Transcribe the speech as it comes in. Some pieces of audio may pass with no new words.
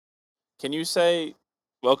Can you say,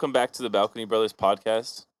 welcome back to the Balcony Brothers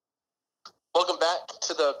podcast? Welcome back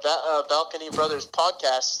to the Balcony Brothers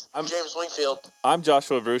podcast. I'm James Wingfield. I'm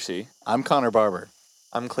Joshua Brucey. I'm Connor Barber.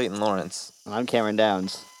 I'm Clayton Lawrence. And I'm Cameron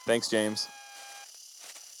Downs. Thanks, James.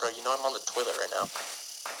 Bro, you know I'm on the toilet right now.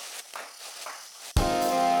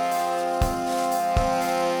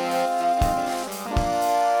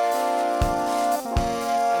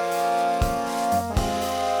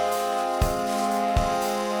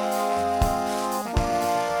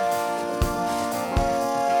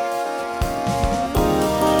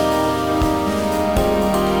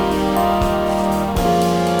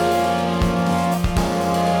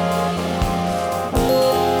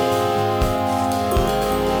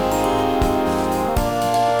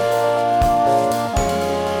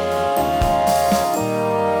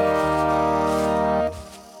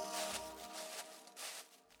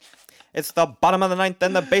 It's the bottom of the ninth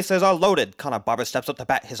and the bases are loaded. Connor Barber steps up to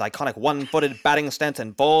bat, his iconic one-footed batting stance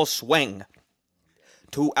in full swing.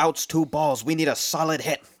 2 outs, 2 balls. We need a solid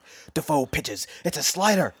hit. Defoe pitches. It's a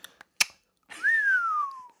slider.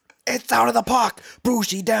 It's out of the park.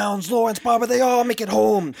 Brucey, Downs, Lawrence, Barber, they all make it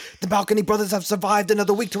home. The Balcony Brothers have survived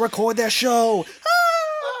another week to record their show.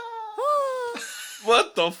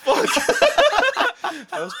 What the fuck?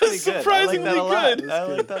 That was pretty good. Surprisingly good. I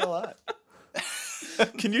like that a lot.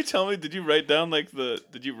 Can you tell me, did you write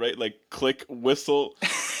click, whistle?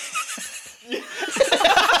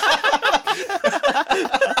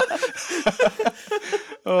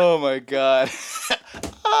 Oh my god.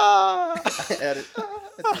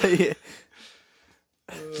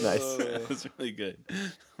 Nice. That was really good.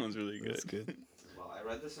 That was really good. That's good. Well, I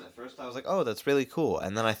read this and at first I was like, oh, that's really cool.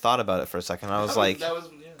 And then I thought about it for a second. I was like,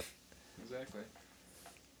 Exactly.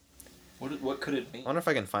 What could it mean? I wonder if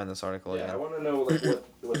I can find this article Yeah, again. I want to know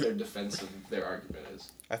what their defense of their argument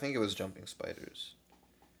is. I think it was jumping spiders.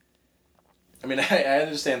 I mean, I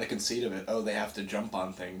understand the conceit of it. Oh, they have to jump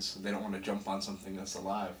on things. They don't want to jump on something that's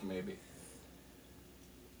alive, maybe.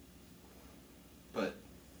 But,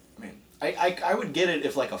 I mean, I would get it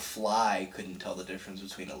if, like, a fly couldn't tell the difference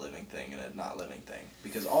between a living thing and a not living thing.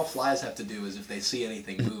 Because all flies have to do is if they see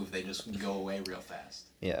anything move, they just go away real fast.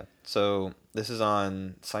 Yeah, so this is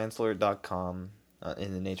on ScienceAlert.com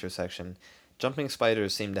in the nature section. Jumping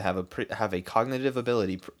spiders seem to have a cognitive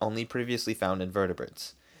ability only previously found in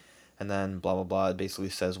vertebrates. And then blah, blah, blah, it basically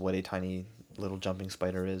says what a tiny little jumping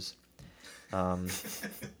spider is.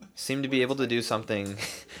 Seem to be able to do something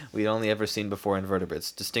we'd only ever seen before in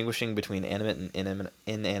vertebrates, distinguishing between animate and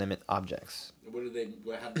inanimate objects.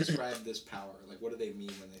 How describe this power? Like, what do they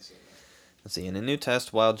mean when they say that? Let's see. In a new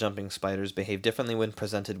test, wild jumping spiders behave differently when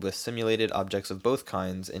presented with simulated objects of both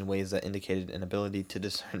kinds in ways that indicated an ability to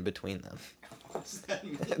discern between them. What does that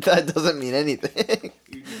mean? That doesn't mean anything.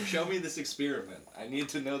 Show me this experiment. I need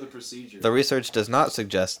to know the procedure. The research does not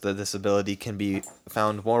suggest that this ability can be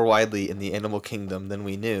found more widely in the animal kingdom than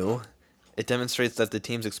we knew. It demonstrates that the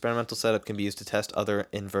team's experimental setup can be used to test other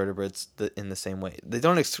invertebrates in the same way. They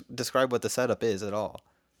don't describe what the setup is at all.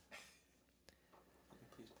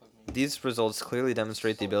 These results clearly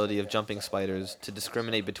demonstrate the ability of jumping spiders to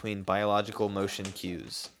discriminate between biological motion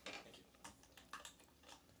cues.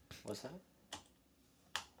 What's that?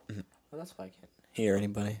 Well, that's why I can't hear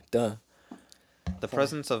anybody. Duh. The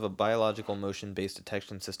presence of a biological motion-based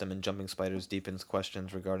detection system in jumping spiders deepens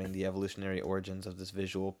questions regarding the evolutionary origins of this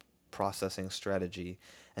visual processing strategy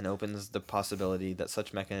and opens the possibility that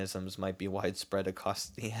such mechanisms might be widespread across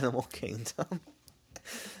the animal kingdom.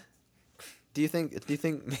 Do you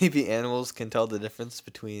think maybe animals can tell the difference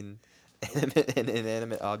between animate and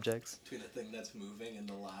inanimate objects? Between a thing that's moving and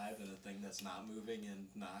alive and a thing that's not moving and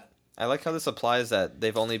not. I like how this applies that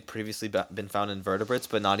they've only previously been found in vertebrates,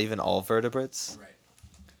 but not even all vertebrates.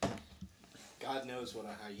 Right. God knows what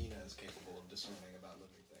a hyena is capable of discerning about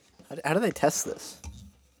living things. How do they test this?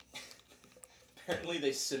 Apparently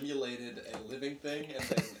they simulated a living thing and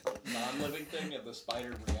then a non-living thing, and the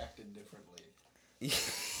spider reacted differently.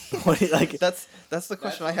 What do you, like? That's the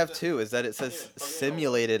question I have what too, is that it says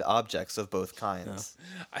simulated objects of both kinds.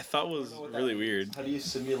 I thought was really weird. How do you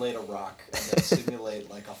simulate a rock and then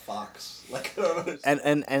simulate like a fox? Like, I don't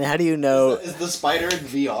understand. And how do you know? Is the spider in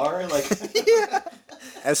VR? Like, Yeah.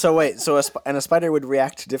 And so wait, so a spider would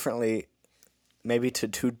react differently, maybe to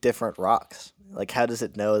 2 different rocks. Like, how does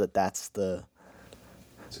it know that that's the?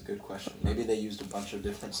 That's a good question. Maybe they used a bunch of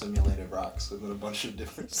different simulated rocks and then a bunch of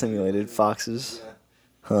different Simulated foxes? Yeah.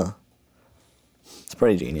 Huh. It's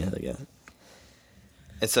pretty genius, I guess.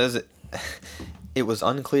 It says it was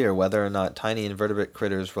unclear whether or not tiny invertebrate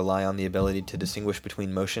critters rely on the ability to distinguish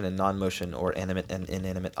between motion and non-motion or animate and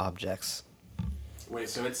inanimate objects. Wait,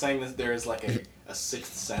 so it's saying that there is like a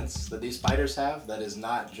sixth sense that these spiders have that is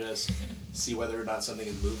not just see whether or not something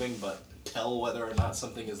is moving, but tell whether or not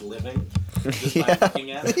something is living just by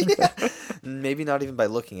looking at it? Yeah. Maybe not even by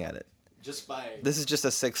looking at it. Just by... This is just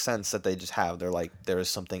a sixth sense that they just have. They're like, there is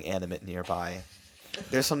something animate nearby.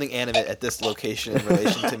 There's something animate at this location in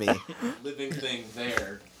relation to me. Living thing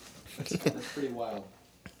there. That's pretty wild.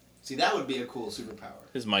 See, that would be a cool superpower.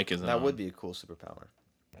 His mic isn't That on. would be a cool superpower.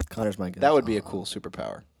 Connor's mic. That would be a cool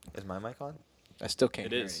superpower. Is my mic on? I still can't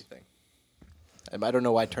It hear is. anything. I don't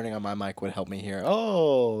know why turning on my mic would help me hear.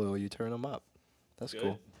 Oh, you turn them up. That's Good.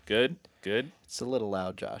 cool. Good. Good. It's a little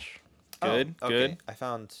loud, Josh. Good. Oh, Good. okay. I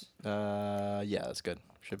found... Yeah, that's good.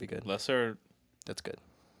 Should be good. Lesser. That's good.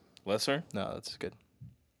 Lesser. No, that's good.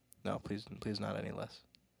 No, please not any less.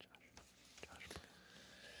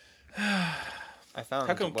 I found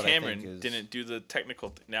How come what Cameron I think is... didn't do the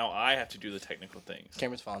technical? Now I have to do the technical things.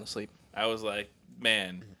 Cameron's falling asleep. I was like,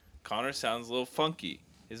 man, Connor sounds a little funky.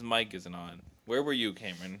 His mic isn't on. Where were you,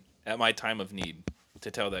 Cameron, at my time of need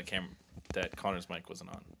to tell that Connor's mic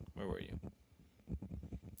wasn't on? Where were you?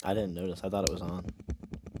 I didn't notice. I thought it was on.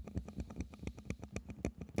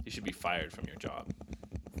 You should be fired from your job.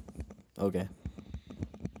 Okay.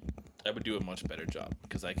 I would do a much better job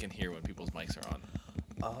because I can hear when people's mics are on.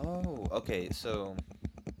 Oh, okay, so...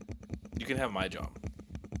 You can have my job.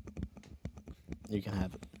 You can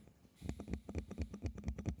have it.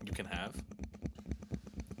 You can have.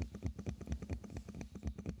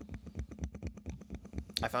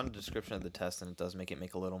 I found a description of the test, and it does make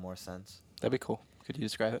a little more sense. That'd be cool. Could you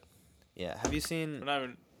describe it? Yeah, have you seen... We're not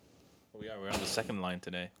even. We're on the second line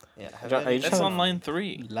today. Yeah, Are you That's trying on to- line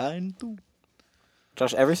 3. Line 2.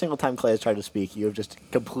 Josh, every single time Clay has tried to speak, you have just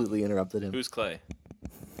completely interrupted him. Who's Clay?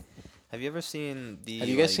 Have you ever seen the... Have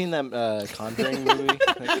you guys seen that Conjuring movie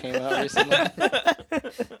that came out recently?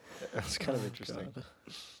 That's kind of interesting.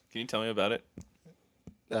 Can you tell me about it?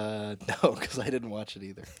 No, because I didn't watch it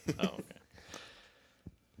either. Oh, okay.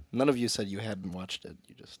 None of you said you hadn't watched it.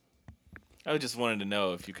 You just... I just wanted to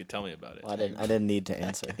know if you could tell me about it. Well, I didn't need to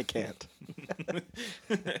answer. I can't.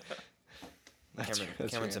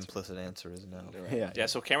 Cameron's implicit answer is no. Yeah. Yeah,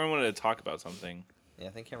 so Cameron wanted to talk about something. Yeah, I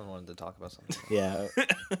think Cameron wanted to talk about something. Yeah.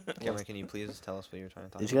 Cameron, can you please tell us what you were trying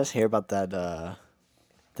to talk Did about? you guys hear about that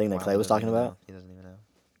thing that Wow, Clay he was doesn't talking even about? know. He doesn't even know.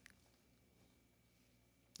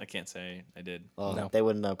 I can't say I did. Well, No. they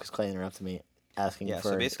wouldn't know because Clay interrupted me asking Yeah, for...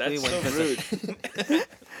 so basically That's when so rude.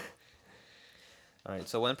 All right,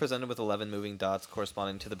 so when presented with 11 moving dots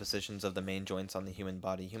corresponding to the positions of the main joints on the human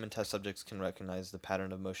body, human test subjects can recognize the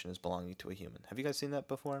pattern of motion as belonging to a human. Have you guys seen that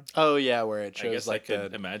before? Oh, yeah, where it I shows guess like I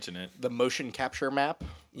could imagine it. the motion capture map.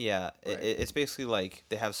 Yeah, Right. it's basically like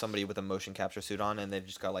they have somebody with a motion capture suit on, and they've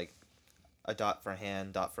just got like a dot for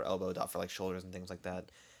hand, dot for elbow, dot for like shoulders and things like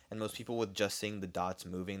that. And most people with just seeing the dots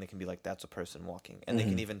moving, they can be like, that's a person walking. And they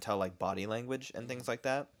can even tell like body language and things like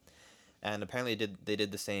that. And apparently they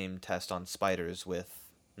did the same test on spiders with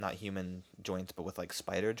not human joints, but with like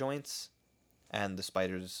spider joints. And the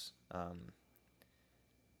spiders,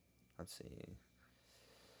 let's see.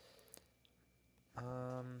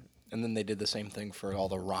 And then they did the same thing for all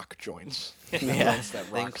the rock joints. Yeah. Ones that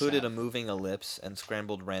They rocks included a have. moving ellipse and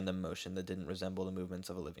scrambled random motion that didn't resemble the movements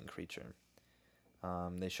of a living creature.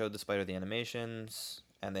 They showed the spider the animations,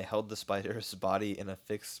 and they held the spider's body in a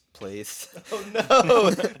fixed place Oh no!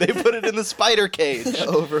 They put it in the spider cage.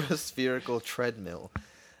 over a spherical treadmill.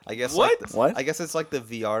 I guess What? What? I guess it's like the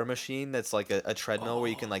VR machine that's like a treadmill where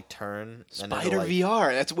you can like turn. And it'll, Spider like,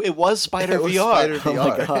 VR. It was Spider It was VR. Spider Oh my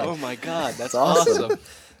VR. God. Oh my god, that's awesome. awesome.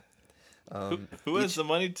 Who has the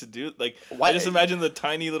money to do like? Why- I just imagine the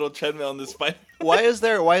tiny little treadmill on the spider. Why is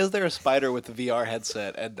there a spider with a VR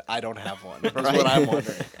headset and I don't have one? That's what I'm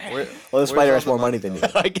wondering. Where- Well, the where's spider all has the more money than you.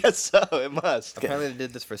 I guess so. It must. Apparently, they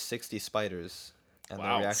did this for 60 spiders. And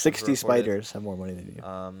Wow. the reactions 60 were reported. spiders have more money than you.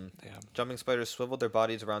 Damn. Jumping spiders swiveled their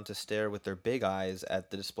bodies around to stare with their big eyes at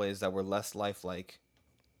the displays that were less lifelike.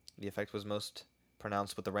 The effect was most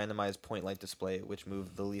pronounced with the randomized point light display, which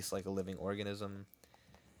moved the least like a living organism.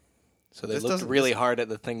 So they This looked doesn't- really this- hard at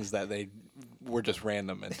the things that they were just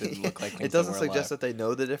random and didn't look like things It doesn't that were suggest alive. that they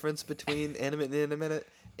know the difference between animate and inanimate.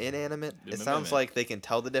 It sounds Inanimate. like they can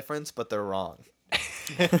tell the difference, but they're wrong.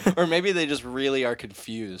 Or maybe they just really are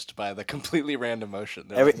confused by the completely random motion.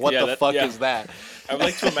 They're Every- like, what Yeah, the that- fuck yeah. is that? I would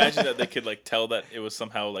like to imagine that they could like tell that it was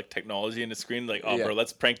somehow like technology in the screen. Like, oh, Yeah. bro,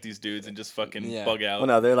 let's prank these dudes and just fucking Yeah. bug out. Well,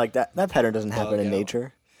 no, they're like, that pattern doesn't happen in out.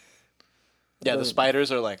 nature. Yeah, the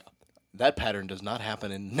spiders are like, that pattern does not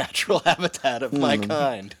happen in natural habitat of my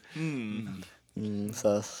kind.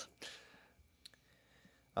 Sus.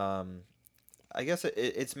 I guess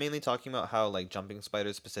it's mainly talking about how like jumping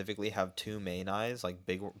spiders specifically have two main eyes, like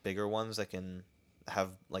bigger ones that can have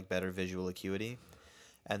like better visual acuity,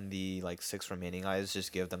 and the like 6 remaining eyes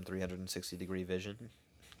just give them 360-degree vision.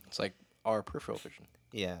 It's like our peripheral vision.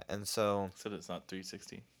 Yeah, and so it's not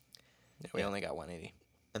 360. Yeah, we only got 180.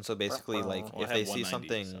 And so basically, like, Well, if I they have see 190,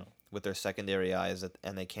 something so. with their secondary eyes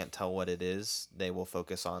and they can't tell what it is, they will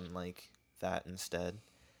focus on, like, that instead.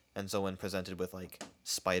 And so when presented with, like,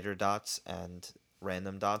 spider dots and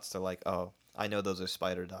random dots, they're like, oh, I know those are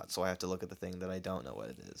spider dots, so I have to look at the thing that I don't know what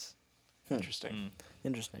it is. Interesting.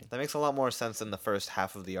 Interesting. That makes a lot more sense than the first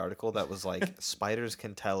half of the article that was like, spiders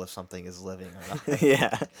can tell if something is living or not.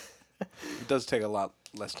 Yeah. It does take a lot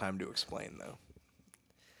less time to explain, though.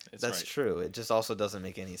 That's right. true. It just also doesn't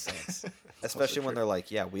make any sense. Especially when they're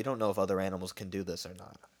like, yeah, we don't know if other animals can do this or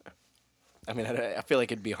not. I mean, I feel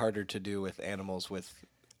like it'd be harder to do with animals with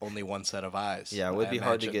only one set of eyes. Yeah, it would I be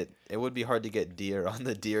hard to imagine. get. It would be hard to get deer on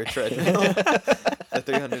the deer treadmill, the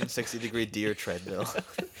 360-degree deer treadmill.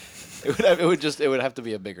 It would have to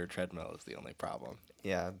be a bigger treadmill. Is the only problem.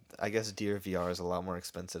 Yeah, I guess deer VR is a lot more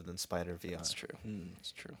expensive than spider VR. That's true.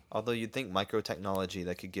 That's true. Although you'd think microtechnology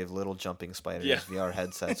that could give little jumping spiders Yeah. VR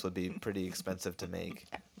headsets would be pretty expensive to make.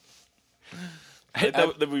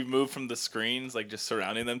 That we moved from the screens, like just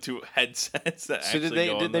surrounding them, to headsets that So actually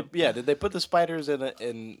go on them. did they put the spiders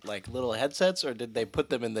in like little headsets, or did they put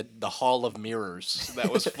them in the hall of mirrors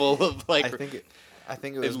that was full of like? I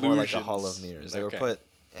think it was more like a hall of illusions. mirrors. They Okay. were put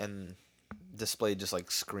and displayed just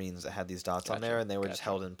like screens that had these dots on Gotcha, there, and they were just gotcha.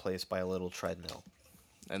 held in place by a little treadmill.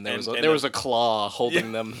 And there And- was and there a- was a claw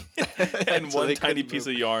holding them, and so one they tiny couldn't piece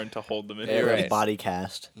move. of yarn to hold them in. Yeah, right. Body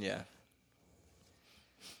cast. Yeah,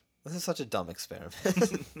 This is such a dumb experiment.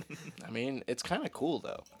 I mean it's kind of cool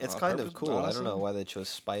though. It's On kind of purpose, cool. I don't honestly. know why they chose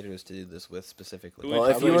spiders to do this with specifically. Who Well,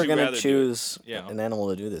 How if you would were you going rather to do it? choose Yeah. an animal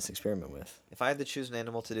to do this experiment with, If I had to choose an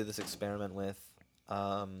animal to do this experiment with,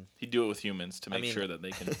 He'd do it with humans to make mean- sure that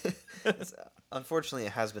they can. unfortunately,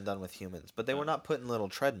 it has been done with humans, but they were not put in little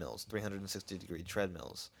treadmills, 360-degree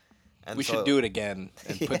treadmills. And We so- should do it again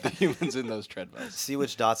and put the humans in those treadmills. See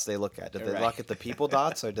which dots they look at. Do they Right. look at the people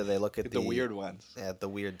dots, or do they look at The weird ones. Yeah, the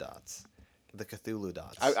weird dots, the Cthulhu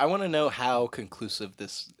dots. I want to know how conclusive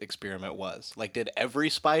this experiment was. Like, did every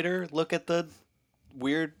spider look at the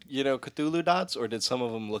weird, Cthulhu dots, or did some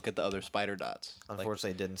of them look at the other spider dots?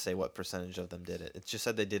 Unfortunately, it didn't say what percentage of them did it. It just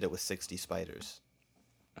said they did it with 60 spiders,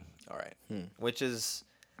 All right. which is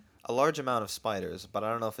a large amount of spiders, but I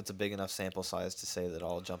don't know if it's a big enough sample size to say that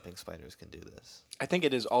all jumping spiders can do this. I think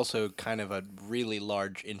it is also kind of a really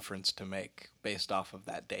large inference to make based off of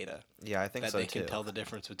that data. Yeah, I think That so they too. can tell the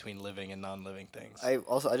difference between living and non-living things. I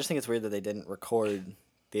just think it's weird that they didn't record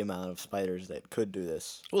the amount of spiders that could do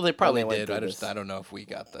this. Well, they probably When they went did. through this. I don't know if we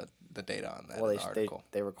got the data on that Well, in the article.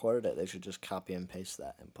 they recorded it. They should just copy and paste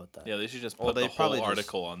that and put that. Yeah, they should just Well, put they the whole probably just-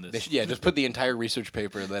 article on this. Just put the entire research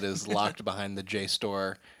paper that is locked behind the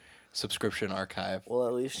JSTOR subscription archive. Well,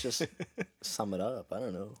 at least just sum it up. I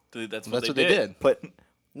don't know. That's That's what they did. Put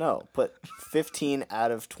 15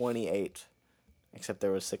 out of 28, except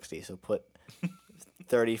there was 60. So put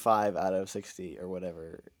 35 out of 60 or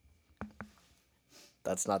whatever.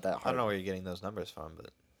 That's not that hard. I don't know where you're getting those numbers from, but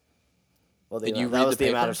Well, Did you that read was the the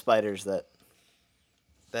amount paper? of spiders that.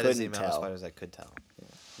 that is the Couldn't amount of tell. spiders that could tell.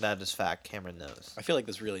 That is fact. Cameron knows. I feel like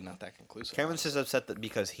that's really not that conclusive. Cameron's just upset that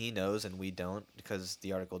because he knows and we don't, because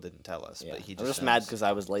the article didn't tell us. Yeah. But he I'm just knows. mad because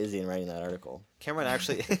I was lazy in writing that article. Cameron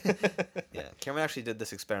actually, Cameron actually did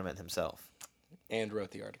this experiment himself. And wrote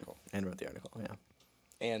the article. And wrote the article. Yeah.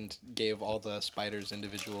 And gave all the spiders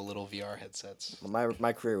individual little VR headsets. Well,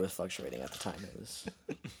 my career was fluctuating at the time. It was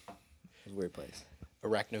a weird place.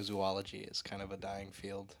 Arachnozoology is kind of a dying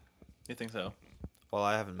field. You think so? Well,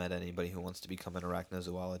 I haven't met anybody who wants to become an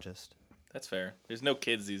arachnozoologist. That's fair. There's no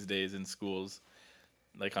kids these days in schools,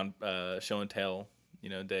 like on show and tell,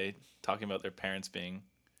 day, talking about their parents being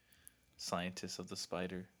scientists of the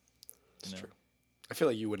spider. It's true. I feel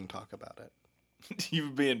like you wouldn't talk about it. You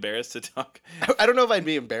would be embarrassed to talk. I don't know if I'd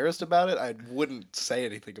be embarrassed about it. I wouldn't say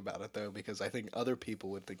anything about it, though, because I think other people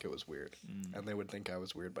would think it was weird. And they would think I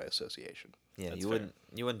was weird by association. Yeah, That's you fair.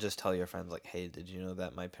 wouldn't just tell your friends like, "Hey, did you know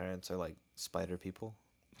that my parents are like spider people?"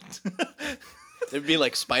 It'd be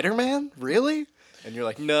like, Spider-Man? Really? And you're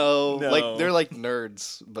like, no. No. Like, they're like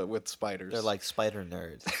nerds, but with spiders. They're like spider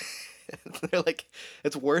nerds. They're like,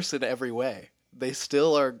 it's worse in every way. They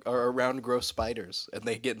still are around gross spiders, and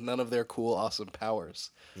they get none of their cool, awesome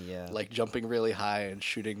powers. Yeah. Like jumping really high and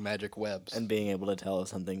shooting magic webs. And being able to tell if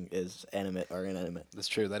something is animate or inanimate. That's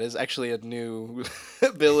true. That is actually a new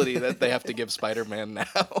ability that they have to give Spider-Man now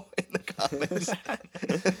in the comics.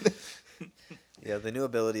 Yeah, the new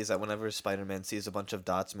ability is that whenever Spider-Man sees a bunch of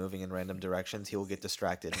dots moving in random directions, he will get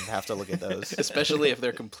distracted and have to look at those. Especially if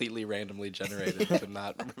they're completely randomly generated to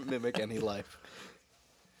not mimic any life.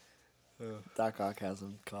 Doc Ock has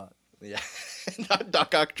him caught. Yeah.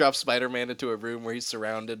 Doc Ock drops Spider-Man into a room where he's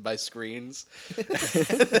surrounded by screens.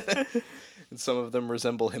 And some of them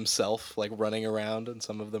resemble himself, like running around, and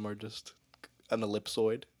some of them are just an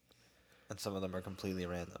ellipsoid. And some of them are completely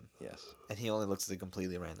random. Yes. And he only looks at the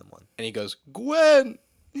completely random one. And he goes, Gwen!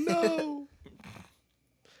 No!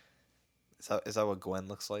 Is that what Gwen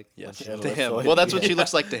looks like? Yes, Yeah, to him. ellipsoid. Well, that's what she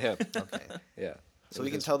looks like to him. Okay. Yeah. So we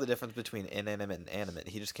can tell the difference between inanimate and animate.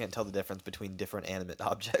 He just can't tell the difference between different animate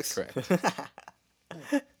objects. Correct.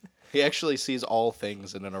 He actually sees all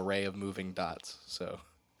things in an array of moving dots, so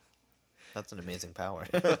That's an amazing power.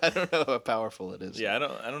 I don't know how powerful it is. Yeah,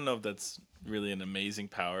 I don't know if that's really an amazing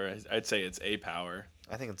power. I'd say it's a power.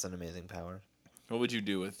 I think it's an amazing power. What would you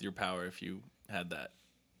do with your power if you had that?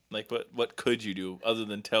 Like, what could you do other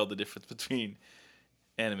than tell the difference between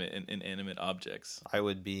animate and inanimate objects? I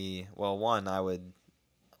would be, well, one, I would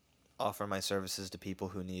offer my services to people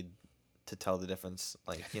who need to tell the difference.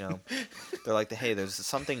 Like, you know, they're like, hey, there's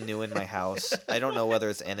something new in my house. I don't know whether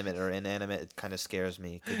it's animate or inanimate. It kind of scares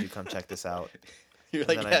me. Could you come check this out? You're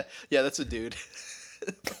And like, then yeah, that's a dude.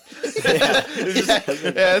 Yeah.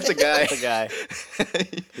 That's a guy. That's a guy.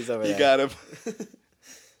 He's over You there. got him.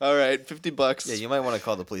 All right, $50. Yeah, you might want to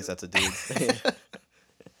call the police. That's a dude.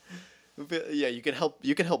 Yeah, you could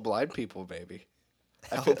help blind people maybe.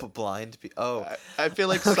 Help blind people. Oh, I feel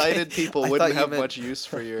like sighted people I wouldn't thought you have meant- much use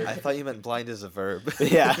for your. I thought you meant blind as a verb.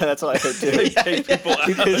 Yeah, that's what I heard too. Take people out.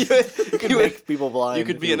 You could make people blind. You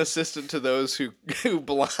could be an assistant to those who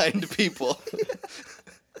blind people.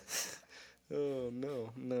 Oh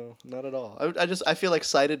no, not at all. I feel like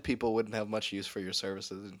sighted people wouldn't have much use for your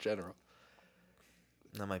services in general.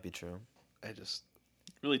 That might be true. I just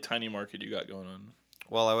Really tiny market you got going on.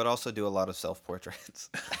 Well, I would also do a lot of self-portraits.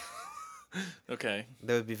 Okay.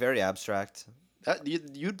 They would be very abstract.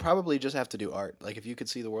 you'd probably just have to do art. Like if you could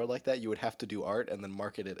see the world like that, you would have to do art and then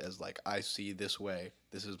market it as like I see this way.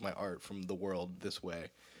 This is my art from the world this way,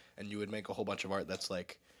 and you would make a whole bunch of art that's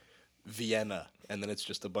like Vienna, and then it's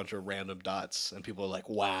just a bunch of random dots, and people are like,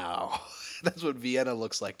 "Wow, that's what Vienna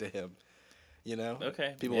looks like to him." You know?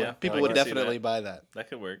 Okay. People Yeah, people I would can see definitely that. buy that. That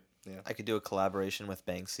could work. I could do a collaboration with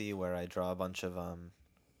Banksy where I draw a bunch of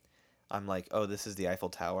I'm like, oh, this is the Eiffel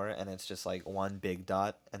Tower, and it's just like one big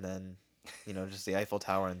dot, and then, you know, just the Eiffel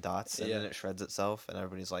Tower and dots, and then Yeah. it shreds itself, and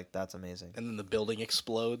everybody's like, that's amazing. And then the building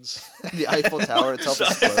explodes. The Eiffel Tower itself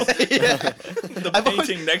explodes. The I've always-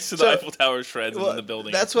 painting next to the so- Eiffel Tower shreds and then the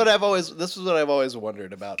building. That's what I've always. This is what I've always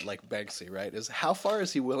wondered about, like Banksy, right? Is how far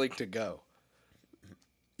is he willing to go?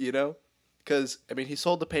 You know, because I mean, he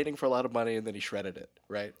sold the painting for a lot of money and then he shredded it,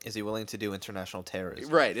 right? Is he willing to do international terrorism?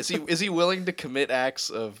 Right. Is he willing to commit acts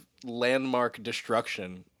of landmark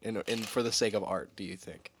destruction in for the sake of art? Do you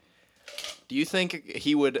think? Do you think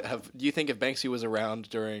he would have? Do you think if Banksy was around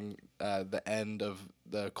during the end of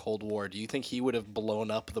the Cold War, do you think he would have blown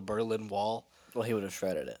up the Berlin Wall? Well, he would have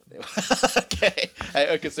shredded it. Okay.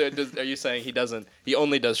 Okay. So are you saying he doesn't? He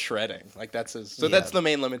only does shredding. Like that's his. So Yeah. that's the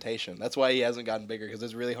main limitation. That's why he hasn't gotten bigger because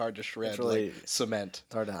it's really hard to shred really- like cement.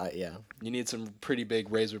 It's hard to hide. Yeah. You need some pretty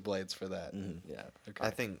big razor blades for that. Yeah. Okay.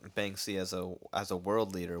 I think Banksy as a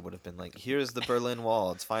world leader would have been like, here's the Berlin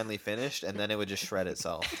Wall, it's finally finished, and then it would just shred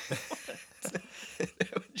itself.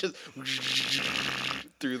 Just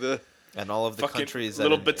through the. And all of the fucking countries that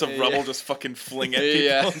little had- bits of rubble just fucking fling at people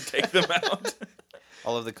Yeah. and take them out.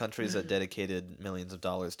 all of the countries that dedicated millions of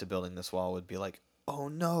dollars to building this wall would be like, oh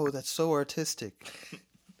no, that's so artistic.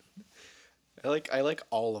 I like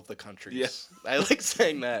all of the countries. Yeah. I like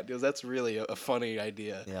saying that because that's really a funny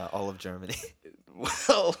idea. Yeah, all of Germany.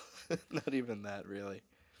 Well, not even that really.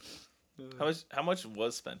 How much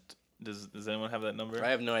was spent? Does anyone have that number? I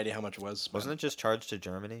have no idea how much was spent. Wasn't it just charged to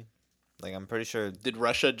Germany? Like, I'm pretty sure. Did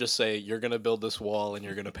Russia just say you're gonna build this wall and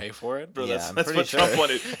you're gonna pay for it? Bro, Yeah, that's I'm that's pretty what Trump sure.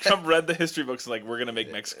 wanted. Trump read the history books like we're gonna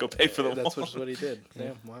make Mexico pay for the wall. That's what he did.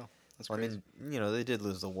 Damn, wow, that's Well, I crazy. mean, you know, they did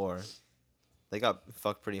lose the war. They got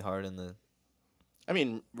fucked pretty hard in the. I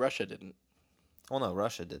mean, Russia didn't. Well, no,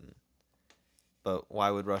 Russia didn't. But why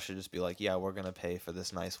would Russia just be like, yeah, we're gonna pay for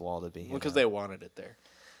this nice wall to be here? Well, because now? they wanted it there.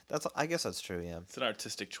 I guess that's true. Yeah, It's an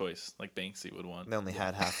artistic choice, like Banksy would want. they only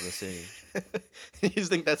had half of the city. You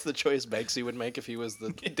think that's the choice Banksy would make if he was the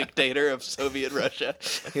dictator of Soviet Russia?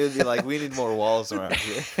 He would be like, we need more walls around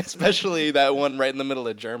here. Especially that one right in the middle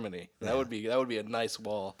of Germany. That would be a nice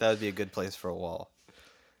wall. That would be a good place for a wall.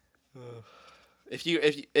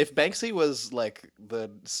 If Banksy was like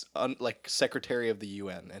like Secretary of the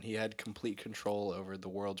UN and he had complete control over the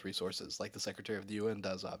world's resources, like the Secretary of the UN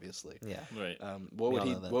does, obviously. Yeah. Right. What We would all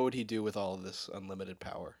he know that. What would he do with all of this unlimited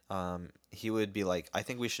power? He would be like, I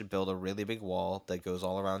think we should build a really big wall that goes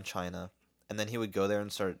all around China, and then he would go there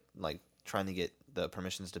and start like trying to get the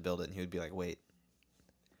permissions to build it, and he would be like, wait,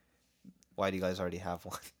 why do you guys already have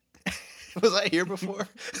one? Was I here before?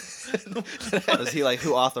 Was he like,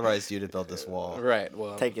 who authorized you to build this wall? Right.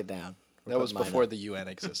 Well, Take it down. that was Put mine before up. the UN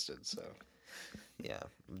existed. So, Yeah,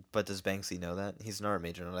 but does Banksy know that? He's an art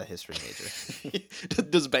major, not a history major.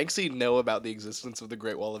 does Banksy know about the existence of the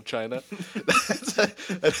Great Wall of China?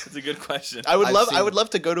 That's a good question. I would I've love. I seen- would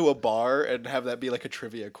love to go to a bar and have that be like a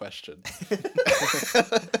trivia question.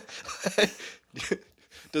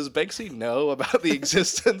 Does Banksy know about the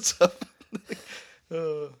existence of?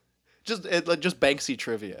 Just Banksy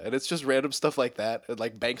trivia, and it's just random stuff like that. And,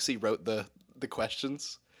 like Banksy wrote the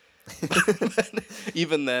questions.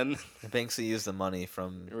 Even then, Banksy used the money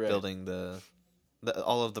from Right. building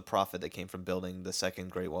all of the profit that came from building the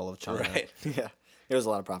second Great Wall of China. right? Yeah, there was a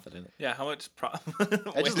lot of profit in it. Yeah, how much? I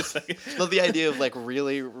Wait just a second. love the idea of like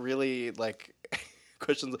really, really like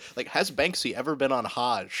questions like, has Banksy ever been on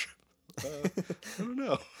Hajj? I don't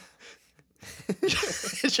know.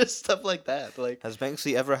 It's just stuff like that. Like, Has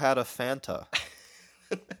Banksy ever had a Fanta?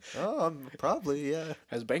 Oh, probably, yeah.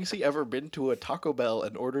 has Banksy ever been to a Taco Bell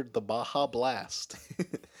and ordered the Baja Blast?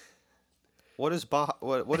 What is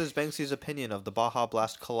Banksy's opinion of the Baja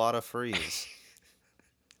Blast Colada Freeze?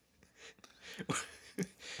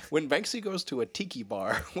 When Banksy goes to a tiki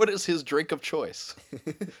bar, what is his drink of choice?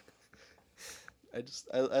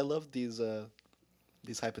 I love these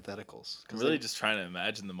hypotheticals. I'm really just trying to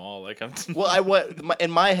imagine them all. Like I'm. Well,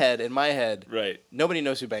 in my head, Right. nobody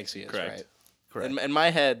knows who Banksy is, Correct. right? Correct. In my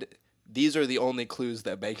head, these are the only clues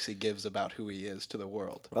that Banksy gives about who he is to the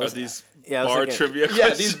world. Are these Yeah, I was bar thinking- trivia Yeah,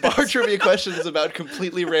 questions? these bar trivia questions about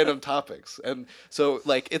completely random topics. And so,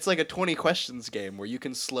 like, it's like a 20 questions game where you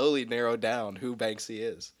can slowly narrow down who Banksy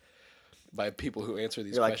is by people who answer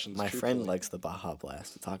these You're like, questions my truthfully. friend likes the Baja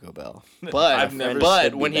Blast at Taco Bell. But, I've never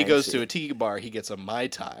said when he goes Banksy. to a tiki bar, he gets a Mai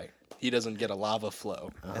Tai. He doesn't get a lava flow.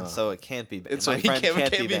 And so it can't be. And so my he friend can't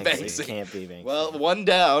can't be be Banksy. Banksy. Can't be Banksy. Well, one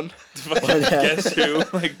down. Guess who?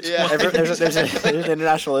 Like, Yeah. there's an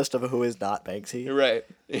international list of who is not Banksy. Right.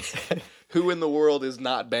 Who in the world is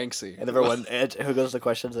not Banksy? And everyone who goes to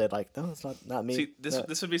questions, they're like, no, it's not me. See, this No.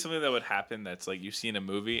 this would be something that would happen. That's like you see in a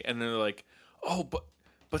movie, and then they're like, "Oh,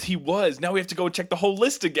 but he was." Now we have to go check the whole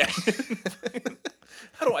list again.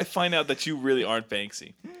 How do I find out that you really aren't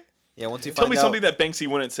Banksy? Yeah, once you Tell find me out, something that Banksy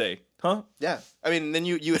wouldn't say, huh? Yeah. I mean, then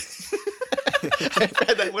you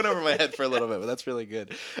that went over my head for a little bit, but that's really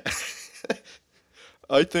good.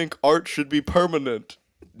 I think art should be permanent.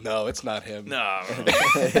 No, it's not him. No.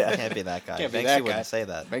 can't be that guy. Can't be Banksy that guy. wouldn't say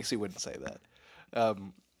that. Banksy wouldn't say that.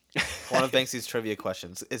 One of Banksy's trivia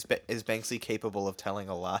questions is Banksy capable of telling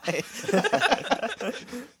a lie?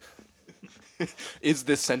 Is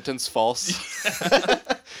this sentence false?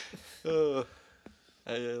 I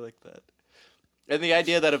like that. And the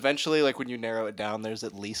idea that eventually, like when you narrow it down, there's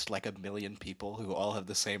at least like 1 million people who all have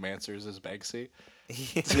the same answers as Banksy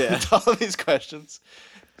Yeah. to all of these questions.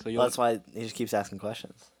 So Well, that's why he just keeps asking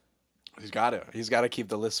questions. he's got to keep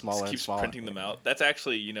the list smaller Just and keeps smaller. printing them out. That's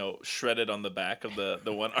actually, shredded on the back of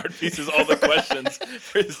the one art piece is all the questions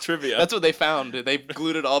for his trivia. That's what they found. They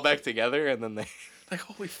glued it all back together, and then like,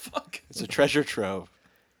 holy fuck. it's a treasure trove.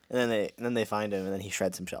 And then they find him, and then he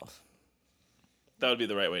shreds himself. That would be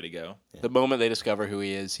the right way to go. The moment they discover who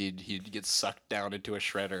he is, he gets sucked down into a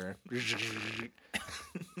shredder.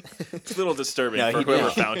 It's a little disturbing No, for he- whoever no.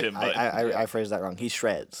 found him, but I phrased that wrong. He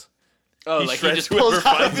shreds. Oh, He like he shreds just whoever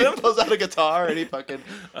finds him? pulls out a guitar and he fucking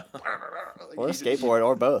Or a skateboard,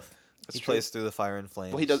 or both. He plays through the fire and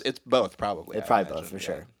flames. Well, he does. It's both, probably. It's I probably imagine, both,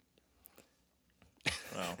 for yeah. sure.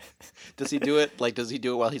 wow. Does he do it? Like, does he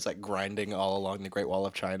do it while he's like grinding all along the Great Wall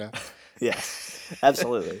of China? Yeah,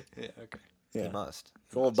 absolutely. Yeah. Okay. Yeah. He must.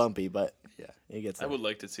 It's a little bumpy, but Yeah. he gets I there. would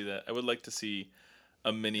like to see that. I would like to see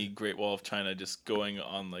a mini Great Wall of China just going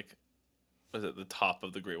on like, was it the top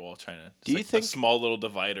of the Great Wall of China? Just Do you like think- a small little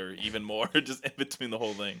divider, even more, just in between the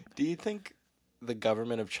whole thing? Do you think the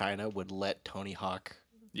government of China would let Tony Hawk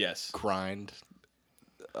Yes. grind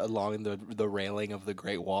along the railing of the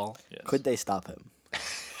Great Wall? Yes. Could they stop him?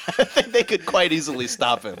 I think they could quite easily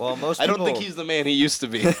stop him. Well, most I don't think people- he's the man he used to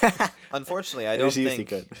be. Unfortunately, I There's don't usually think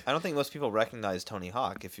good. I don't think most people recognize Tony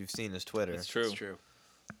Hawk if you've seen his Twitter. It's true. It's true.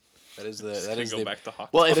 That is the Just that gonna is go the. back to Hawk.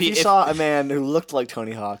 Well, But if if he you saw a man who looked like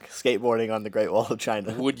Tony Hawk skateboarding on the Great Wall of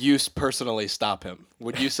China, would you personally stop him?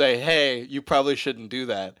 Would you say, "Hey, you probably shouldn't do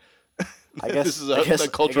that"? I guess This is I guess, a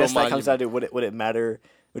cultural I guess that comes down monument. to would it matter?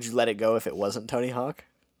 Would you let it go if it wasn't Tony Hawk?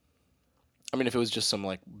 I mean, if it was just some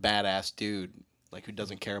like badass dude, like who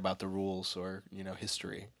doesn't care about the rules or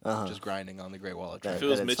history, just grinding on the Great Wall of China. If it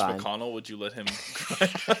was Then Mitch it's fine. McConnell, would you let him?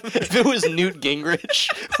 If it was Newt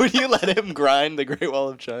Gingrich, would you let him grind the Great Wall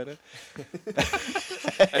of China?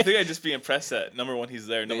 I think I'd just be impressed that number one, he's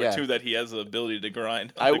there. Number Yeah. two, that he has the ability to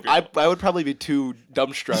grind. on the Great I would probably be too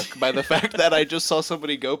dumbstruck by the fact that I just saw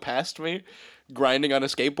somebody go past me grinding on a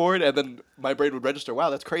skateboard, and then my brain would register, wow,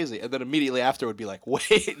 that's crazy. And then immediately after would be like,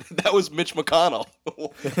 wait, that was Mitch McConnell.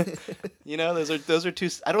 Those are two.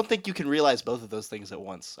 I don't think you can realize both of those things at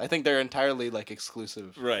once. I think they're entirely like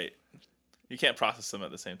exclusive. Right. You can't process them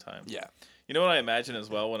at the same time. Yeah. You know what I imagine as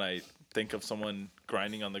well when I think of someone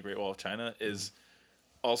grinding on the Great Wall of China is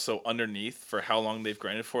also underneath for how long they've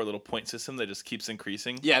grinded for, a little point system that just keeps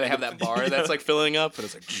increasing. Yeah, they have that bar that's like filling up, and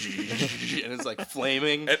it's like, and it's like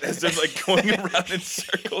flaming. And as they're like going around in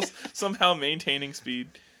circles, somehow maintaining speed.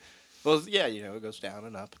 Well, yeah, it goes down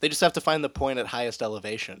and up. They just have to find the point at highest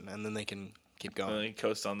elevation, and then they can keep going. And then you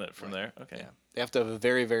coast on that from there. Okay. Yeah. They have to have a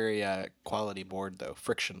very, very quality board, though,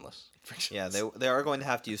 frictionless. Yeah, they are going to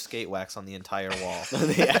have to use skate wax on the entire wall.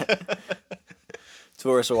 Yeah.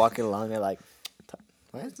 Tourists are walking along. They're like,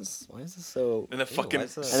 why is this so? And the fucking why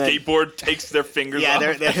is that- skateboard takes their fingers Yeah,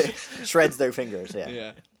 off. they're shreds their fingers. Yeah.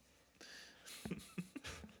 Yeah.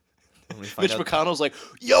 When we find Mitch out- McConnell's like,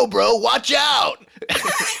 yo, bro, watch out!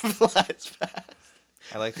 Flies past.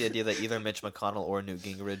 I like the idea that either Mitch McConnell or Newt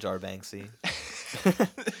Gingrich are Banksy.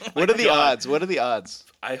 What are the God. odds? What are the odds?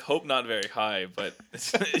 I hope not very high, but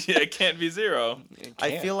it can't be zero.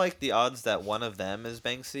 I feel like the odds that one of them is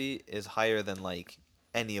Banksy is higher than like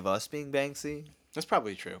any of us being Banksy, That's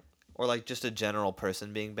probably true. or like just a general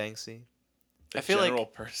person being Banksy. I feel like- General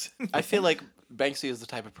person. I feel like Banksy is the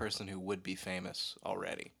type of person who would be famous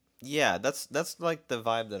already. Yeah, that's like the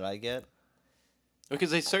vibe that I get.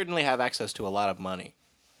 Because they certainly have access to a lot of money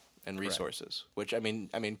and resources, which I mean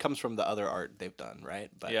comes from the other art they've done, right?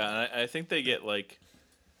 But Yeah, and I think they get like,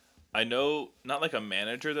 I know not like a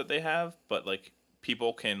manager that they have, but like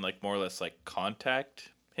people can like more or less like contact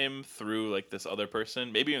him through like this other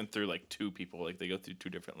person, maybe even through like two people, like they go through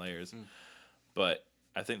two different layers. But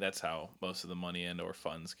I think that's how most of the money and or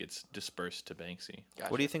funds gets dispersed to Banksy.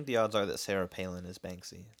 What do you think the odds are that Sarah Palin is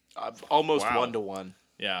Banksy? almost Wow. 1-to-1.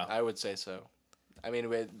 Yeah. I would say so. I mean,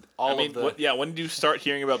 with I all mean, of the when did you start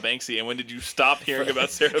hearing about Banksy, and when did you stop hearing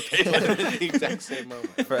about Sarah Palin? the exact same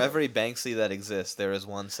moment. For every Banksy that exists, there is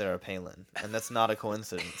one Sarah Palin, and that's not a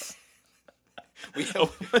coincidence. We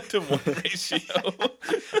have 1-to-1 ratio.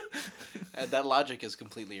 And that logic is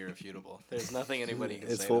completely irrefutable. There's nothing anybody can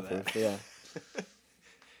It's say foolproof. to that. Yeah.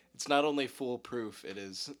 It's not only foolproof, it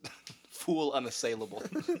is fool unassailable.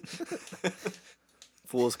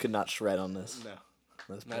 Fools could not shred on this. No,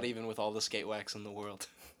 This not point. even with all the skate wax in the world.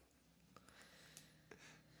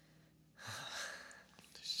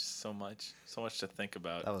 There's just so much to think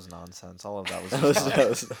about. That was nonsense. All of that was. That was- just that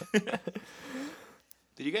was-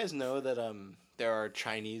 Did you guys know that there are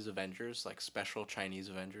Chinese Avengers, like special Chinese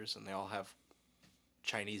Avengers, and they all have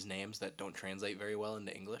Chinese names that don't translate very well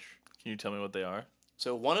into English? Can you tell me what they are?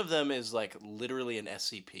 So one of them is like literally an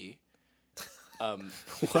SCP.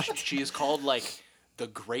 She is called like the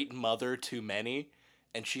Great Mother to Many,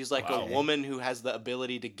 and she's like Wow. a woman who has the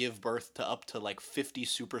ability to give birth to up to like 50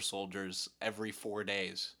 super soldiers every 4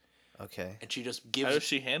 days, Okay. and she just How gives. does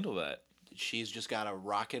she handle that? She's just got a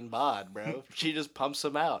rockin' bod, bro. She just pumps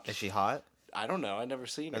them out. Is she hot? I don't know. I never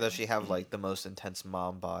seen Or her. does she have like the most intense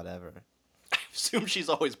mom bod ever? I assume she's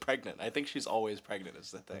always pregnant. I think she's always pregnant is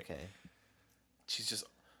the thing. Okay. She's just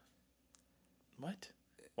what?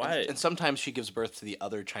 Why? And sometimes she gives birth to the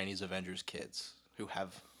other Chinese Avengers kids who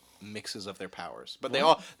have mixes of their powers, but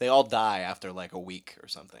they all die after like a week or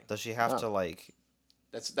something. Does she have to like?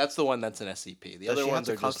 That's the one that's an SCP. The Does other she have ones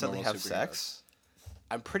to are just constantly normal have superheroes. sex?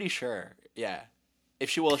 I'm pretty sure. Yeah, if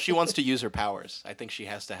she wants to use her powers, I think she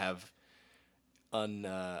has to have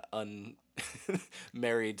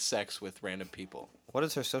married sex with random people. What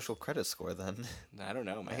is her social credit score then? I don't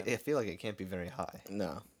know, man. I feel like it can't be very high.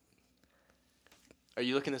 no. Are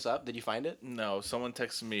you looking this up? Did you find it? No, someone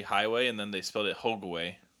texted me Highway and then they spelled it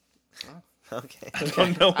Hogeway. Okay. I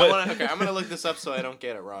don't know I'm what. gonna look this up so I don't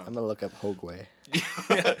get it wrong. I'm gonna look up Hogeway. You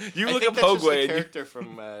I look think up that's just a Hogeway. And you, character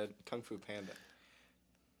from Kung Fu Panda.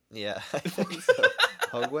 Yeah. I think so.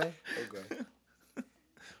 Hogeway? Okay.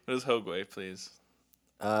 what is Hogeway, please?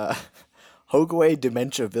 Hogeway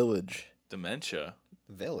Dementia Village. Dementia.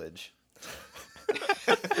 Village.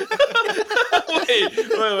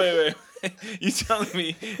 wait. You telling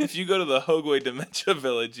me if you go to the Hogeway Dementia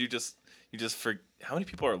Village, you You just how many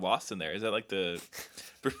people are lost in there? Is that like the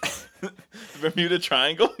Bermuda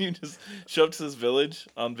Triangle? You just show up to this village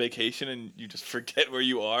on vacation and you just forget where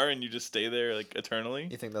you are and you just stay there like eternally?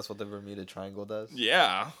 You think that's what the Bermuda Triangle does?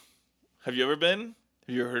 Yeah. Have you ever been?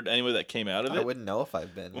 Have you ever heard anyone that came out of it? I wouldn't know if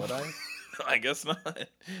I've been, would I? I guess not.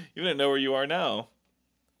 You wouldn't know where you are now.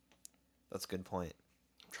 That's a good point.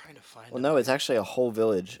 I'm trying to find. Well, no, it's actually a whole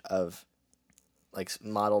village of, like,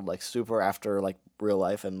 modeled like super after like real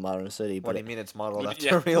life and modern city. What But do you mean it's modeled Would- after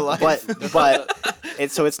yeah. real life? but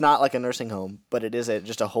it's not like a nursing home, but it is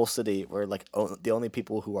just a whole city where like the only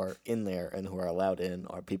people who are in there and who are allowed in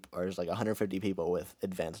are just like 150 people with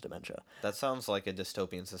advanced dementia. That sounds like a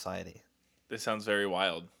dystopian society. This sounds very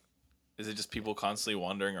wild. Is it just people constantly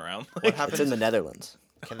wandering around? What happens? It's in the Netherlands.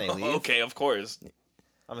 Can they leave? Okay, of course.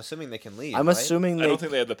 I'm assuming they can leave. I'm right? assuming I they don't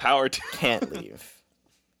think they have the power to. can't leave.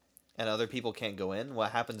 And other people can't go in.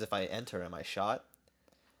 What happens if I enter? Am I shot?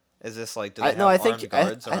 Is this like? Do they I have no, I armed think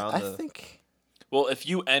guards I around the? think Well, if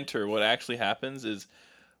you enter, what actually happens is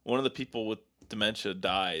one of the people with dementia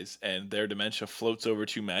dies, and their dementia floats over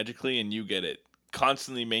to you magically, and you get it.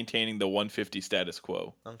 Constantly maintaining the 150 status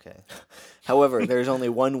quo. Okay. However, there's only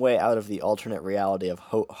one way out of the alternate reality of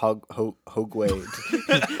Hogeway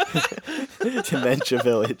Dementia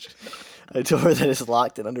Village. A door that is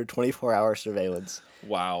locked and under 24-hour surveillance.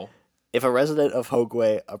 Wow. If a resident of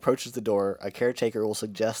Hogeway approaches the door, a caretaker will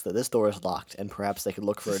suggest that this door is locked and perhaps they could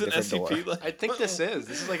look for Is a this an different door. SCP? Like, I think this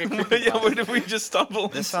is like a yeah, where did we just stumble?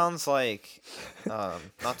 This sounds like,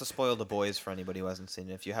 not to spoil The Boys for anybody who hasn't seen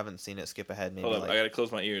it. If you haven't seen it, skip ahead maybe Hold up, like I gotta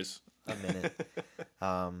close my ears. a minute.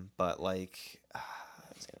 But like,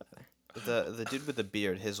 the dude with the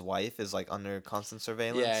beard, his wife is like under constant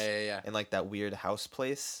surveillance. Yeah. In like that weird house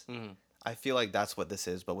place. Mhm. I feel like that's what this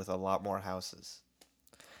is, but with a lot more houses.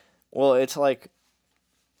 Well, it's like,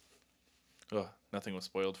 Oh, nothing was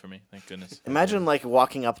spoiled for me. Thank goodness. imagine like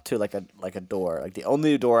walking up to like a door, like the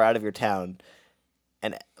only door out of your town,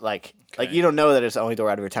 and like Okay. you don't know that it's the only door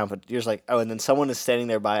out of your town, but you're just like, oh, and then someone is standing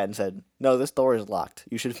there by it and said, no, this door is locked.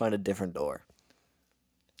 You should find a different door.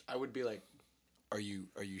 I would be like, are you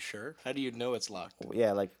sure? How do you know it's locked?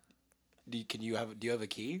 Yeah, like Do you have a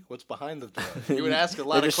key? What's behind the door? You would ask a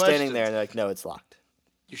lot they're of just questions. standing there and they're like, no, it's locked.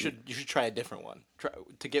 You should try a different one. Try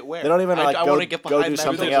to get where? They don't even like I go, wanna get go behind do that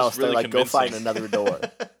something they're just else. They're really like, go find convincing. another door.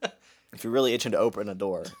 If you're really itching to open a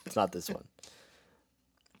door, it's not this one.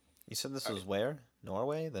 You said this was where?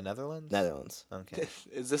 Norway? The Netherlands? Netherlands. Okay.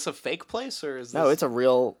 Is this a fake place or is No, this... it's a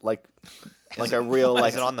real like a real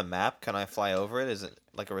like. Is it on the map? Can I fly over it? Is it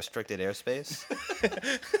like a restricted airspace?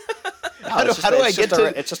 How do I get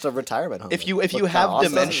to? It's just a retirement home. If you Look have how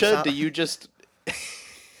awesome. dementia, do you just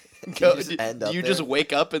go? just Do end up you there? just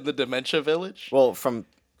wake up in the dementia village? Well, from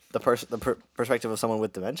the perspective of someone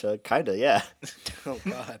with dementia, kinda, yeah. Oh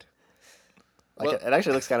God. Like Well- it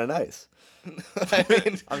actually looks kind of nice. I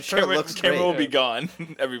mean, I'm sure it looks Cameron great. will be gone.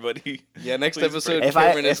 Everybody. yeah. Next Please episode, If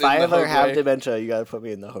Cameron is if I in the ever have Hogeway- dementia, you gotta put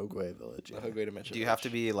me in the Hogeway village. the Hogeway dementia. Do you have to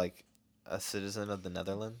be like a citizen of the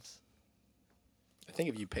Netherlands? I think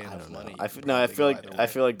if you pay I enough don't know. money, I you feel can probably like go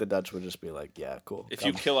either way. the Dutch would just be like, yeah, cool. If come.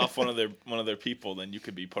 you kill off one of their people, then you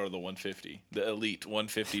could be part of the 150, the elite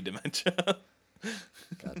 150 dementia.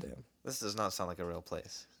 Goddamn. This does not sound like a real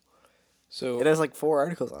place. So It has like 4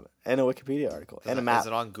 articles on it and a Wikipedia article and a map. Is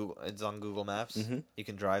it on Google? It's on Google Maps. Mhm. You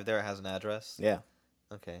can drive there. It has an address. Yeah.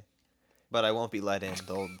 Okay. But I won't be let in.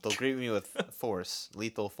 They'll greet me with force,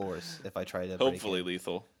 lethal force, if I try to. break Hopefully in.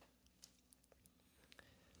 lethal.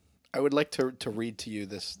 I would like to read to you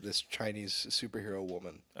this Chinese superhero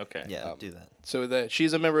woman. Okay. Yeah, do that. So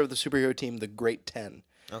she's a member of the superhero team, the Great 10,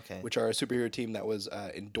 Okay. which are a superhero team that was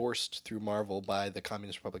endorsed through Marvel by the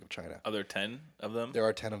Communist Republic of China. Are there 10 of them? There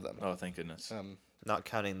are 10 of them. Oh, thank goodness. Not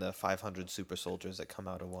counting the 500 super soldiers that come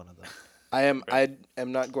out of one of them. I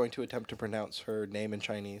am not going to attempt to pronounce her name in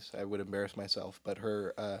Chinese. I would embarrass myself. But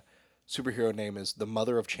her superhero name is the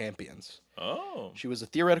Mother of Champions. Oh. She was a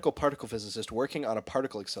theoretical particle physicist working on a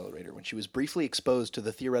particle accelerator when she was briefly exposed to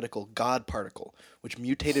the theoretical God particle, which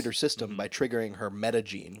mutated her system by triggering her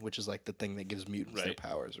metagene, which is like the thing that gives mutants their Right.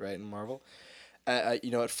 powers, right, in Marvel.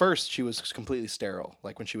 At first she was completely sterile,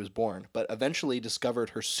 like when she was born, but eventually discovered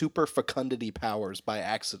her super fecundity powers by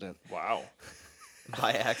accident. Wow.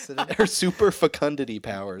 By accident? Her super fecundity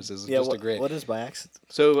powers is Yeah, just a great. what is by accident?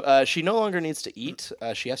 So she no longer needs to eat.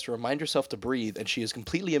 She has to remind herself to breathe, and she is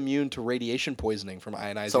completely immune to radiation poisoning from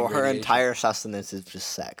ionizing So her radiation. entire sustenance is just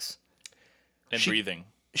sex. And breathing.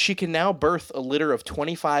 She can now birth a litter of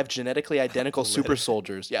 25 genetically identical super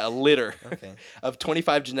soldiers. Yeah, a litter Okay. of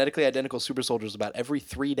 25 genetically identical super soldiers about every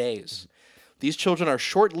 3 days. These children are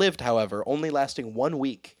short-lived, however, only lasting 1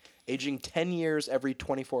 week, aging 10 years every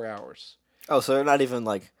 24 hours. Oh, so they're not even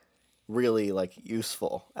like really like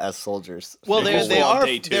useful as soldiers. Well, They they go on are.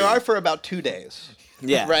 day 2. They are for about 2 days.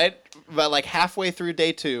 Yeah. Right. But like halfway through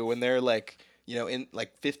day 2, when they're like, in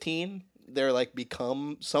like 15, they're like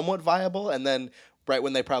become somewhat viable, and then right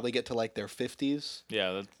when they probably get to like their 50s.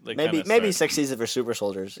 Yeah, Maybe 60s if they're super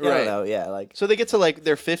soldiers. I Right. don't know. Yeah, like So they get to like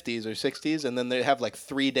their 50s or 60s, and then they have like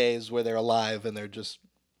 3 days where they're alive and they're just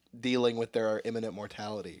dealing with their imminent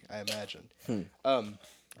mortality, I imagine.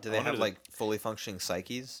 Do they have like fully functioning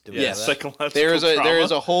psyches? Do we Yeah, have that? psychological There trauma.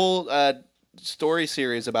 is a whole story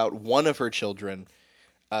series about one of her children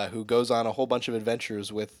who goes on a whole bunch of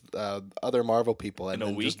adventures with other Marvel people and In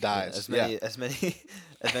a then just week? dies. As many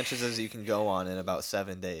adventures as you can go on in about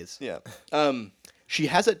 7 days. Yeah. She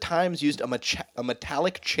has at times used a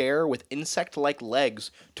metallic chair with insect-like legs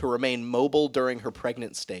to remain mobile during her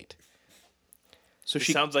pregnant state. So It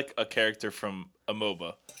she sounds like a character from a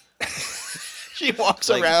MOBA. she walks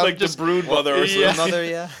Like- around Like just the Brood Mother or Yeah. something. Mother,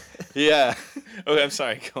 yeah. yeah. Okay, I'm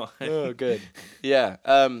sorry. Go on. Oh, good. Yeah.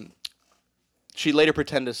 She later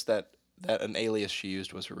pretended that an alias she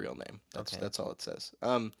used was her real name. That's all it says.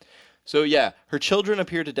 So yeah, her children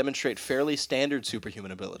appear to demonstrate fairly standard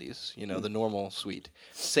superhuman abilities. The normal suite,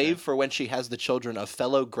 save for when she has the children of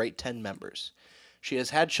fellow Great 10 members. She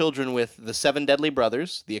has had children with the 7 Deadly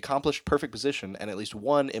Brothers, the Accomplished Perfect Position, and at least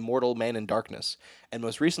one Immortal Man in Darkness, and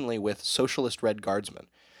most recently with Socialist Red Guardsman.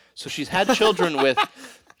 So she's had children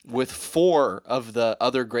with 4 of the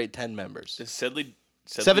other Great 10 members. Is Sedley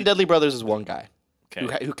 7 Deadly Brothers is one guy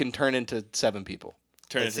Okay. who can turn into 7 people.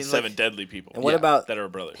 Turn It into seems 7 like- deadly people. And what about that are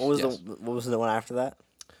brothers? what was Yes. what was the one after that?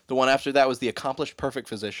 The one after that was the Accomplished Perfect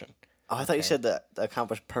Physician. Oh, I thought you said the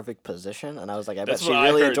accomplished perfect position, and I was like, I bet That's she what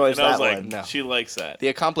really I heard, enjoys and I was that like, one. No. she likes that. The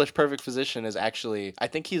Accomplished Perfect Physician is actually, I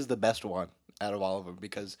think he's the best one out of all of them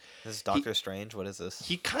because This is Doctor Strange. What is this?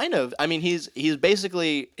 he kind of, he's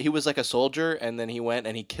basically, he was like a soldier and then he went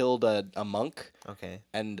and he killed a monk Okay.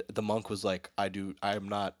 and the monk was like, I'm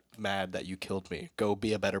not mad that you killed me. Go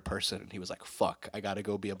be a better person. And he was like, fuck, I gotta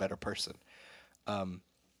go be a better person.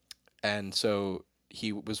 And so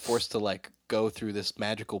he was forced to like go through this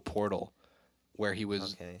magical portal where he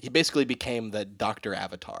basically became the Doctor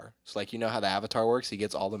Avatar. So like, how the Avatar works? He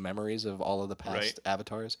gets all the memories of all of the past Right.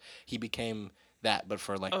 avatars. He became that, but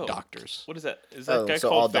for like doctors. What is that? Is that guy so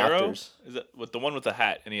all called Pharaoh? doctors. Is that with the one with the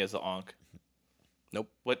hat and he has the onk? Nope.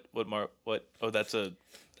 What? Oh, that's a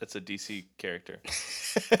DC character.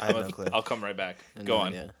 I have no clue. I'll come right back. No Go on.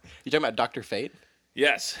 idea. You talking about Dr. Fate?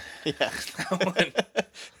 Yes. Yeah. That one.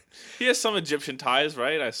 He has some Egyptian ties,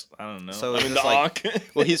 right? I don't know. So I is mean, this the like- onk.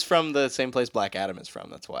 Well, he's from the same place Black Adam is from.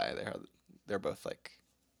 That's why they're both like.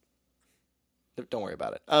 Don't worry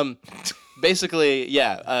about it. Basically,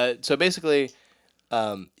 yeah. So basically,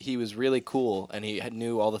 he was really cool and he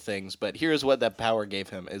knew all the things. But here's what that power gave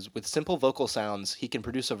him: is with simple vocal sounds, he can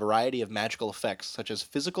produce a variety of magical effects, such as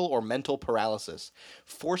physical or mental paralysis,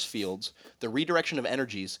 force fields, the redirection of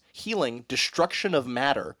energies, healing, destruction of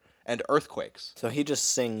matter, and earthquakes. So he just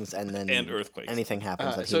sings, and then And earthquakes. anything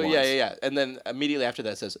happens that he So wants. yeah. And then immediately after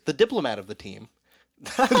that it says the diplomat of the team.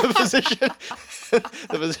 the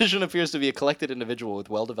physician appears to be a collected individual with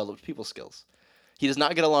well-developed people skills. He does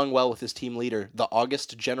not get along well with his team leader, the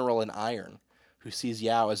August General in Iron, who sees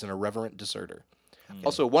Yao as an irreverent deserter.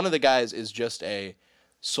 Also, one of the guys is just a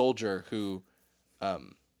soldier who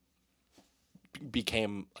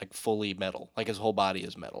became like fully metal. Like his whole body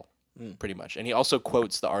is metal, pretty much. And he also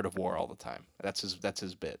quotes The Art of War all the time. That's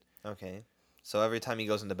his bit. Okay. So every time he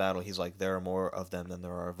goes into battle, he's like, "There are more of them than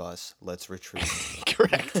there are of us. Let's retreat."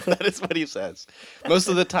 Correct. That is what he says. Most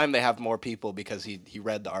of the time they have more people because he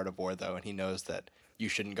read The Art of War, though, and he knows that you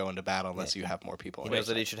shouldn't go into battle unless you have more people. He knows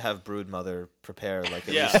that he should have Brood Mother prepare like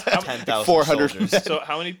at Yeah. least How- 10,000 400 soldiers. So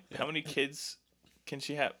how many kids can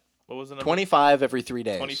she have? What was the number? 25 every 3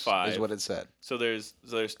 days 25. is what it said. So there's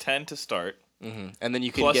 10 to start, And then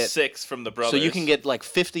you can plus get 6 from the brothers. so you can get like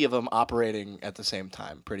 50 of them operating at the same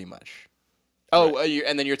time, pretty much. Oh,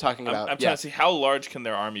 and then you're talking I'm about trying to see how large can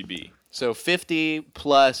their army be. So 50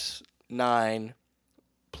 plus 9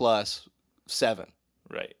 plus 7.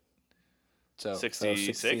 Right. So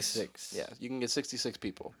 66. 66. yeah, you can get 66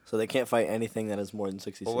 people. So they can't fight anything that is more than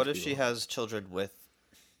 66 Well, what if she people. has children with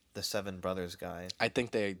the 7 brothers guy? I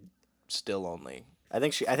think they still only I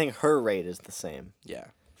think her rate is the same. yeah.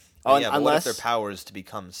 Oh, yeah, but what if unless their power is to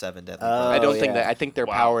become 7 deadly Oh, I brothers? don't think yeah. that. I think their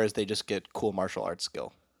Wow. power is they just get cool martial arts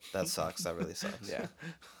skill. That sucks. That really sucks. Yeah.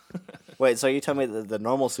 Wait, so you tell me that the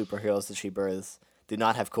normal superheroes that she births, do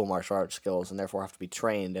not have cool martial arts skills and therefore have to be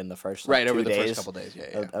trained in the first Right, 2 over the days. first couple days,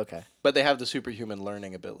 yeah. Okay, But they have the superhuman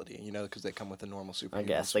learning ability, because they come with the normal I superhuman.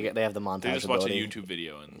 guess they have the montage They just watch a ability. YouTube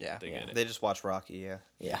video and they get it. They just watch Rocky, yeah.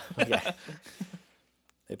 Yeah, yeah.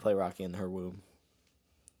 They play Rocky in her womb.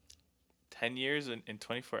 10 years in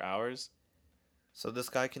 24 hours. So this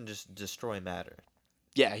guy can just destroy matter.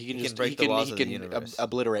 Yeah, he can break the laws of the he can universe.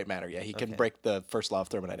 obliterate matter. Yeah, he can Okay. break the first law of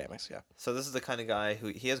thermodynamics. Yeah. So this is the kind of guy who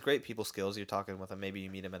he has great people skills. You're talking with him, maybe you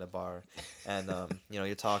meet him at a bar, and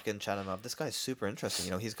you're talking, chatting him up. This guy's super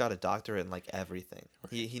interesting. He's got a doctorate in like everything.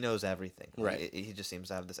 He knows everything. Right. He just seems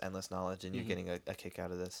to have this endless knowledge, and you're getting a kick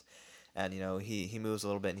out of this. And he moves a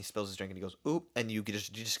little bit, and he spills his drink, and he goes oop, and you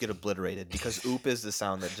just get obliterated because oop is the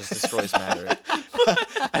sound that just destroys matter.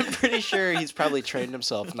 I'm pretty sure he's probably trained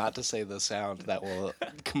himself not to say the sound that will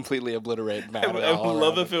completely obliterate matter. I would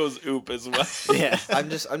love if if it was oop as well. Yeah. I'm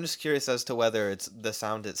just curious as to whether it's the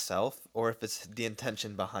sound itself or if it's the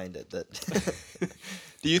intention behind it that.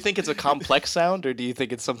 Do you think it's a complex sound, or do you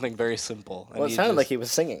think it's something very simple? Well, it sounded like he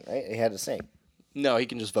was singing, right? He had to sing. No, he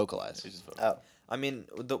can just vocalize. Oh. I mean,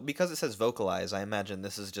 because it says vocalize, I imagine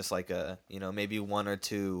this is just like a maybe one or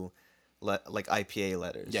two, like IPA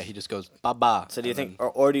letters. Yeah, he just goes ba ba. So do you think,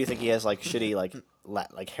 or do you think he has like shitty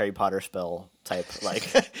like Harry Potter spell type like?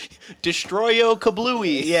 Destroyo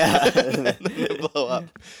kablooey? Yeah. And then they blow up.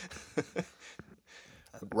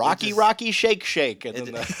 Rocky, shake, shake, and then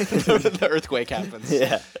the earthquake happens.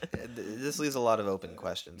 Yeah. This leaves a lot of open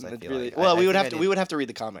questions. I feel like. Well, I we would think have I to. We would have to read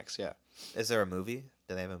the comics. Yeah. Is there a movie?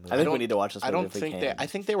 Do they have a movie? I think we need to watch this movie I don't if we think can. they. I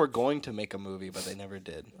think they were going to make a movie, but they never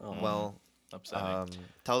did. Well, Upsetting.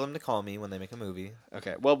 tell them to call me when they make a movie.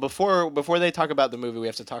 Okay. Well, before they talk about the movie, we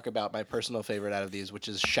have to talk about my personal favorite out of these, which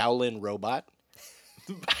is Shaolin Robot.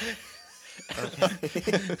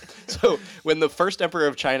 So, when the first emperor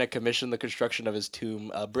of China commissioned the construction of his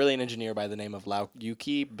tomb, a brilliant engineer by the name of Lao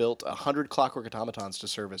Yuqi built 100 clockwork automatons to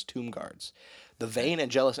serve as tomb guards. The vain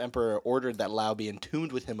and jealous emperor ordered that Lao be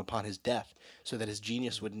entombed with him upon his death, so that his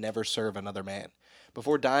genius would never serve another man.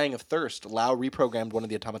 Before dying of thirst, Lao reprogrammed one of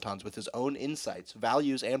the automatons with his own insights,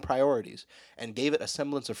 values, and priorities, and gave it a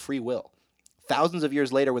semblance of free will. Thousands of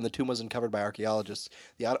years later, when the tomb was uncovered by archaeologists,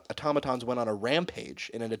 the automatons went on a rampage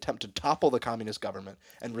in an attempt to topple the communist government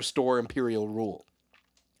and restore imperial rule.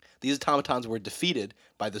 These automatons were defeated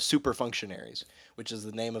by the super functionaries, which is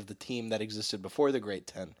the name of the team that existed before the Great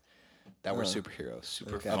Ten, that were superheroes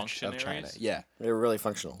of China. Functionaries? Yeah. They were really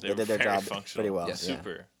functional. They were did their very job functional. pretty well. Yeah, Yeah.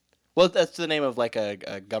 Super. Well, that's the name of like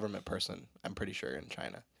a government person, I'm pretty sure, in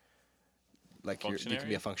China. Like you can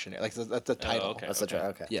be a functionary. Like that's a title. Oh, okay. That's the try.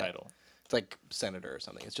 Okay. Yeah. Title. It's like senator or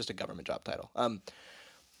something. It's just a government job title.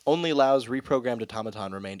 Only Lao's reprogrammed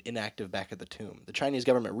automaton remained inactive back at the tomb. The Chinese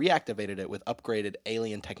government reactivated it with upgraded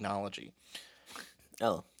alien technology.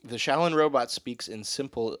 Oh. The Shaolin robot speaks in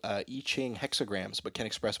simple I Ching hexagrams, but can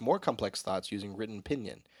express more complex thoughts using written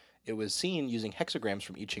pinyin. It was seen using hexagrams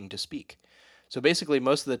from I Ching to speak. So basically,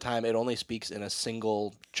 most of the time, it only speaks in a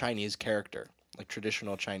single Chinese character, like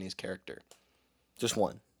traditional Chinese character. Just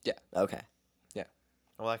one. Yeah. Okay.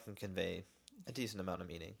 Well, that can convey a decent amount of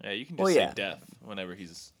meaning. Yeah, you can Well, just yeah. say death whenever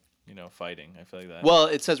he's, fighting. I feel like that. Well,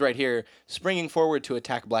 it says right here, springing forward to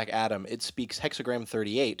attack Black Adam, it speaks hexagram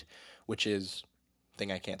 38, which is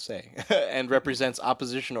thing I can't say, and represents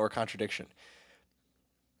opposition or contradiction.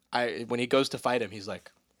 When he goes to fight him, he's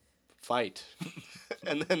like, fight.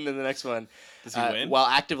 And then in the next one, Does he win? while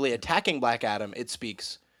actively attacking Black Adam, it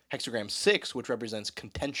speaks hexagram 6, which represents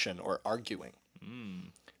contention or arguing.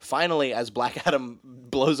 Finally, as Black Adam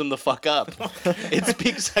blows him the fuck up, it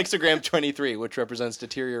speaks hexagram 23, which represents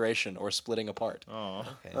deterioration or splitting apart. Oh.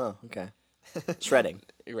 Okay. Oh, okay. Shredding.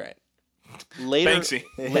 Right. Later, Banksy.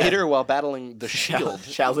 later while battling the shield.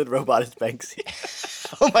 Shaolin robot is Banksy.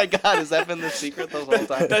 Oh my god, has that been the secret the whole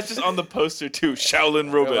time? That's just on the poster too.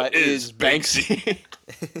 Shaolin Robot is Banksy.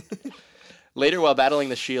 Later, while battling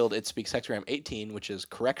the shield, it speaks hexagram 18, which is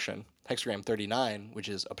correction, hexagram 39, which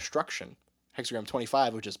is obstruction, hexagram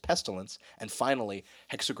 25, which is pestilence, and finally,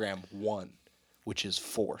 hexagram 1, which is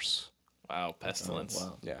force. Wow, pestilence.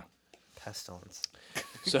 Wow. Yeah. Pestilence.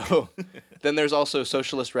 So then there's also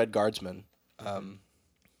Socialist Red Guardsman,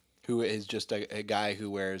 who is just a guy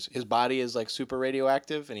who wears, his body is like super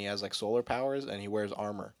radioactive and he has like solar powers and he wears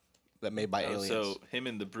armor that made by aliens. So him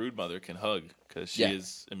and the Broodmother can hug because she Yeah.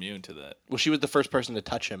 is immune to that. Well, she was the first person to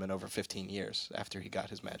touch him in over 15 years after he got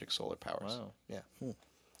his magic solar powers. Wow. Yeah.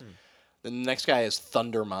 Then the next guy is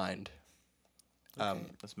Thundermind.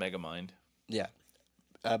 That's Megamind. Yeah.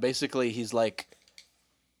 Basically, he's like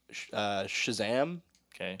Shazam,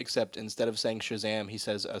 Okay. except instead of saying Shazam, he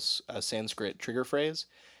says a Sanskrit trigger phrase,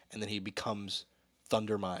 and then he becomes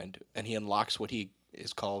Thundermind, and he unlocks what he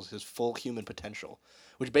is called his full human potential,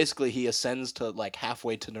 which basically he ascends to like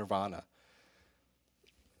halfway to nirvana.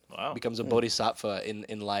 Wow. Becomes a bodhisattva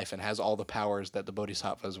in life and has all the powers that the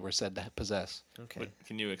bodhisattvas were said to possess. Okay.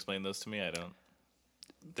 Can you explain those to me? I don't.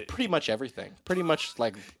 Pretty much everything. Pretty much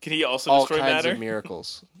like Can he also all destroy kinds matter? of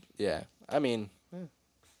miracles. Yeah. I mean,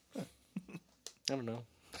 I don't know.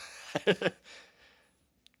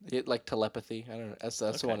 Like telepathy. I don't know. That's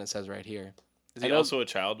the one it says right here. Is he also a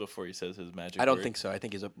child before he says his magic I don't word? think so. I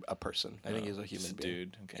think he's a person. I think he's a human Just being.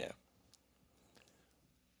 dude. Okay. Yeah.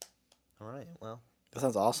 All right. Well, That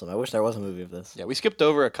sounds awesome. I wish there was a movie of this. Yeah, we skipped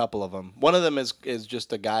over a couple of them. One of them is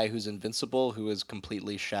just a guy who's invincible who is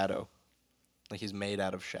completely shadow. Like he's made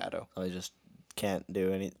out of shadow. Oh, he just can't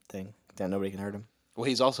do anything. Then nobody can hurt him. Well,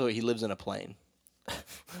 he lives in a plane.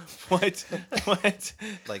 What? What?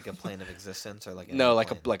 like a plane of existence or like an No,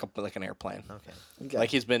 airplane? like an airplane. Okay. Okay. Like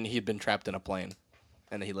he'd been trapped in a plane,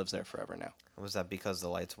 and he lives there forever now. Was that because the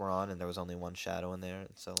lights were on and there was only one shadow in there?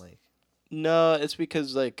 So like. No, it's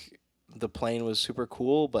because like the plane was super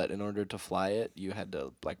cool, but in order to fly it, you had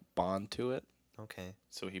to like bond to it. Okay.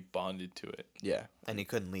 So he bonded to it. Yeah, And he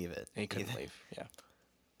couldn't leave it. and he couldn't either. leave. Yeah,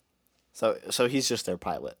 So he's just their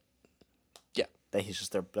pilot. Yeah. That he's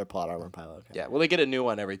just their plot armor pilot. Okay. yeah. Well, they get a new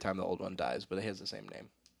one every time the old one dies, but it has the same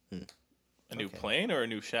name. A new Okay. plane or a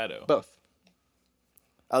new shadow? Both.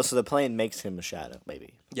 Oh, so the plane makes him a shadow,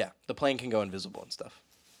 maybe. Yeah, the plane can go invisible and stuff,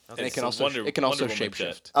 Okay, and it can so also Wonder Woman shapeshift.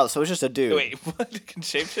 jet. Oh, so it's just a dude. Wait, what? It can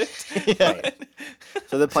shapeshift? Right.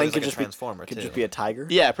 So the plane he's could like a just be transformer, could too. just be a tiger.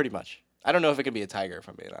 Yeah, pretty much. I don't know if it can be a tiger, if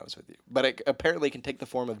I'm being honest with you, but it apparently can take the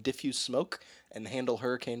form of diffuse smoke and handle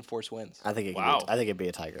hurricane force winds. I think it. Wow. Could be, I think it'd be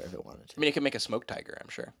a tiger if it wanted to. I mean, it can make a smoke tiger, I'm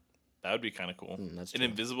sure. That would be kind of cool. That's An true.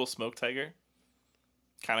 invisible smoke tiger?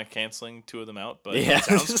 Kind of canceling two of them out, but Yeah. it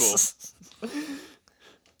sounds cool.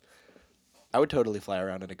 I would totally fly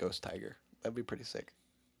around in a ghost tiger. That'd be pretty sick.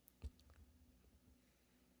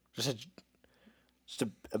 just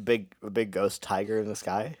a big ghost tiger in the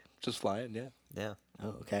sky. Just flying, yeah. Yeah. Oh,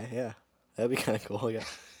 okay, yeah, that'd be kind of cool. Yeah.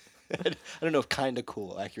 I don't know if kind of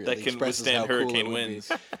cool accurately That can expresses withstand how cool it hurricane would winds.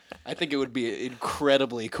 be. I think it would be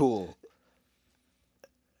incredibly cool.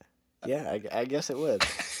 Yeah, I guess it would.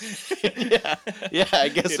 Yeah, I He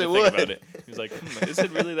had guess to it think would. about it. He's like, is it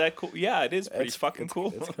really that cool? Yeah, it is pretty fucking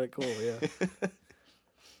cool. It's kind of cool. Yeah.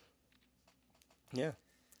 Yeah.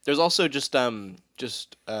 There's also just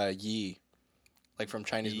Yi, like from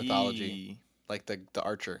Chinese mythology, Yee. like the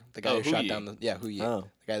archer, the guy Oh, who Hu shot Yi. down the Hu Yi, Oh.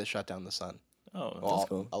 the guy that shot down the sun. Oh, Well,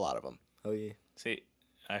 cool. a lot of them. Oh yeah. see,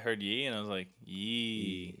 I heard Yi, and I was like,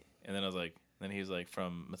 Yi. And then I was like, then he's like,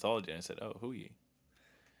 from mythology. And I said, oh, Hu Yi.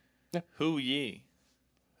 Yeah. Hu Yi.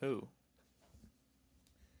 Who?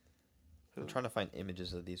 I'm trying to find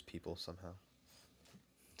images of these people somehow.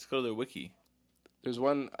 Let's go to their wiki. There's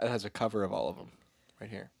one that has a cover of all of them, right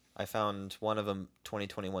here. I found one of a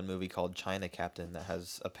 2021 movie called China Captain that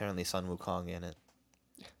has apparently Sun Wukong in it.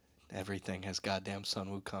 Everything has goddamn Sun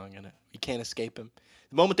Wukong in it. You can't escape him.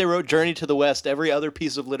 The moment they wrote Journey to the West, every other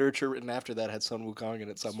piece of literature written after that had Sun Wukong in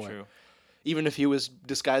it It's somewhere. true. Even if he was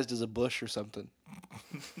disguised as a bush or something.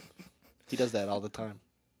 He does that all the time.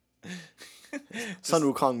 Sun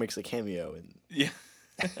Wukong makes a cameo in. Yeah.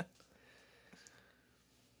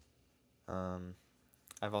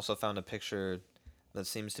 I've also found a picture that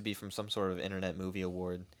seems to be from some sort of Internet Movie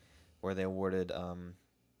Award, where they awarded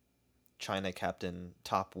China Captain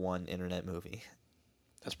top 1 Internet movie.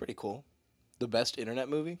 That's pretty cool. The best internet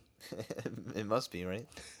movie? It must be, right?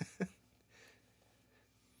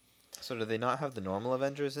 So do they not have the normal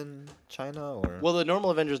Avengers in China, or? Well, the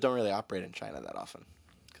normal Avengers don't really operate in China that often.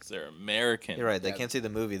 Because they're American. You're right. They Yeah. can't see the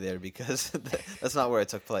movie there because that's not where it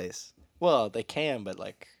took place. Well, they can, but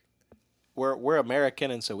like we're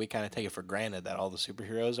American, and so we kind of take it for granted that all the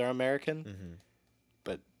superheroes are American. Mm-hmm.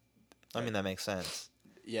 But I mean, that makes sense.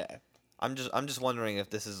 yeah, I'm just wondering if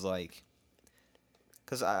this is like,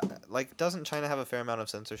 because doesn't China have a fair amount of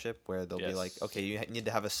censorship where they'll be Yes. like, okay, you need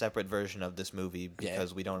to have a separate version of this movie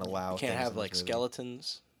because we don't allow. you can't things have in like this movie.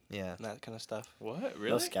 skeletons Yeah. and that kind of stuff. What? No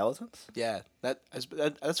Really? skeletons. Yeah,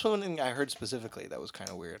 that's one thing I heard specifically that was kind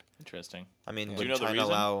of weird. Interesting. I mean, Do would you know the China reason?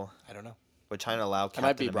 allow? I don't know. Would China allow I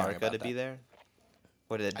might be Captain wrong America about to be that. there?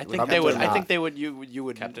 Would it? I would think Captain they would. Captain I not. think they would. You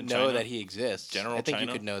would Captain know China? that he exists. General I think China?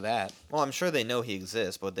 you could know that. Well, I'm sure they know he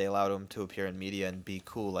exists, but they allowed him to appear in media and be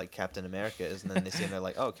cool like Captain America is, and then they see him, they're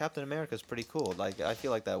like, oh, Captain America's pretty cool. Like, I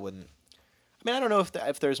feel like that wouldn't. I mean, I don't know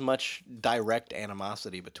if there's much direct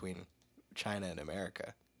animosity between China and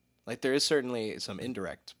America. Like, there is certainly some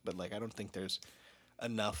indirect, but like I don't think there's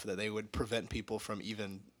enough that they would prevent people from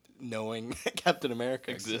even knowing Captain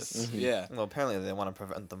America exists. Exists. Yeah. Well, apparently they want to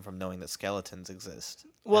prevent them from knowing that skeletons exist.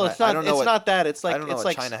 Well, And it's not. I don't know It's what, not that. It's like I don't know it's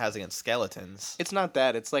what like China has against skeletons. It's not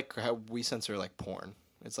that. It's like how we censor like porn.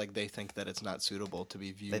 It's like they think that it's not suitable to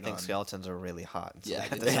be viewed. They think on. skeletons are really hot. So Yeah, they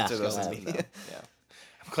have to they censor those in skeletons, media. Yeah.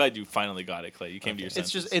 I'm glad you finally got it, Clay. You came to your It's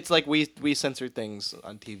senses. just it's like we censor things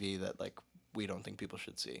on TV that like we don't think people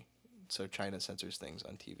should see. So China censors things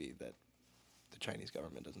on TV that the Chinese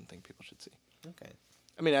government doesn't think people should see. Okay.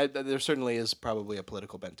 I mean, there certainly is probably a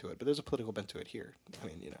political bent to it, but there's a political bent to it here. I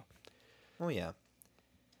mean, Oh yeah.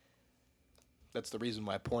 that's the reason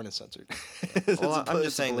why porn is censored. Well, I'm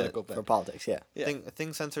just saying that For politics, yeah. Yeah.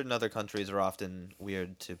 things censored in other countries are often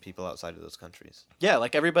weird to people outside of those countries. Yeah,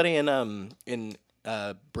 like everybody in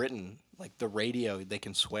Britain, like the radio, they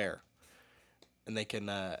can swear, and they can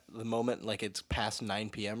the moment like it's past 9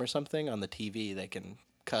 p.m. or something on the TV, they can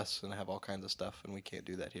cuss and have all kinds of stuff, and we can't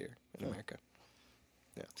do that here in America.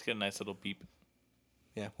 Let's get a nice little beep.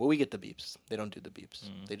 Yeah, well, we get the beeps. They don't do the beeps.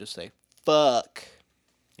 They just say "fuck."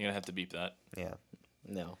 You're gonna have to beep that. Yeah.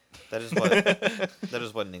 No. That is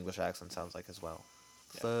what an English accent sounds like as well.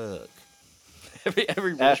 Fuck.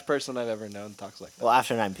 Every British person I've ever known talks like that. Well,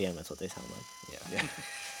 after 9 p.m., that's what they sound like.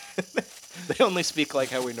 Yeah. They only speak like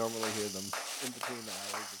how we normally hear them in between the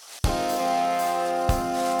hours.